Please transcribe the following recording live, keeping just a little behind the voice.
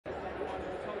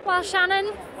Well,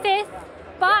 Shannon, 5th,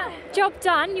 but job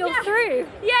done, you're through.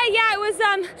 Yeah, it was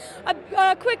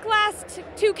a quick last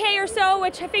 2K or so,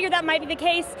 which I figured that might be the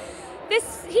case.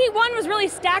 This heat 1 was really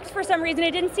stacked for some reason.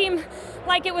 It didn't seem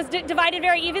like it was divided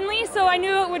very evenly, so I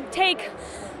knew it would take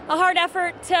a hard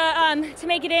effort to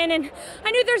make it in, and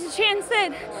I knew there's a chance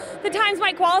that the times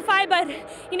might qualify, but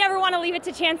you never want to leave it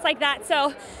to chance like that.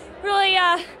 So really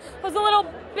was a little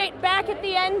bit back at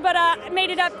the end, but made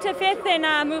it up to 5th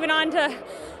and moving on to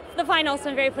the final, so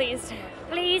I'm very pleased.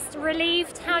 Pleased,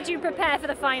 relieved. How do you prepare for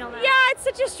the final now? Yeah, it's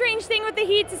such a strange thing with the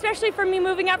heats, especially for me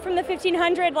moving up from the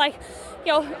 1500, like,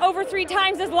 you know, over 3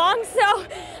 times as long. So,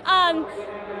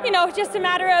 you know, just a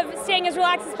matter of staying as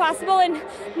relaxed as possible and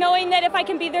knowing that if I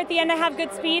can be there at the end, I have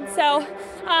good speed. So,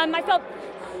 I felt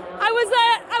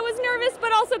I was nervous,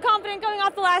 but also confident going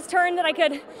off the last turn that I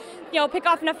could, you know, pick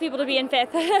off enough people to be in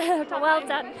 5th. Well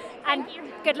done, and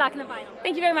good luck in the final.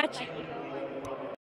 Thank you very much.